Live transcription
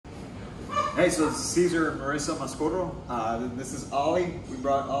Hey, so this is Caesar and Marissa Mascoro. This is Ollie. We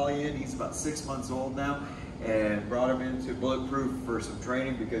brought Ollie in. He's about 6 months old now, and brought him into Bulletproof for some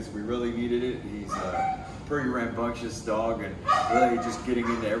training because we really needed it. He's a pretty rambunctious dog and really just getting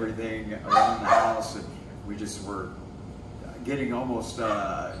into everything around the house, and we just were getting almost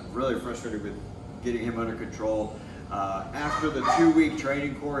really frustrated with getting him under control. After the 2-week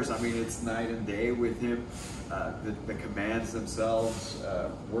training course, I mean, it's night and day with him. The commands themselves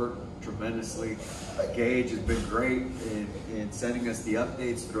work tremendously. Gage has been great in sending us the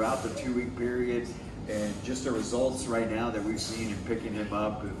updates throughout the 2-week period, and just the results right now that we've seen in picking him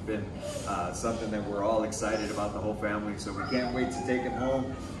up have been something that we're all excited about, the whole family. So we can't wait to take him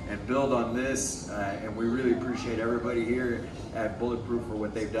home and build on this, and we really appreciate everybody here at Bulletproof for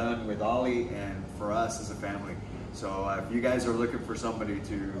what they've done with Ollie and for us as a family. So if you guys are looking for somebody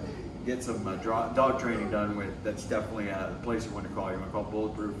to get some dog training done with, that's definitely a place you want to call. You want to call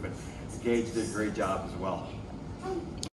Bulletproof, and Gage did a great job as well.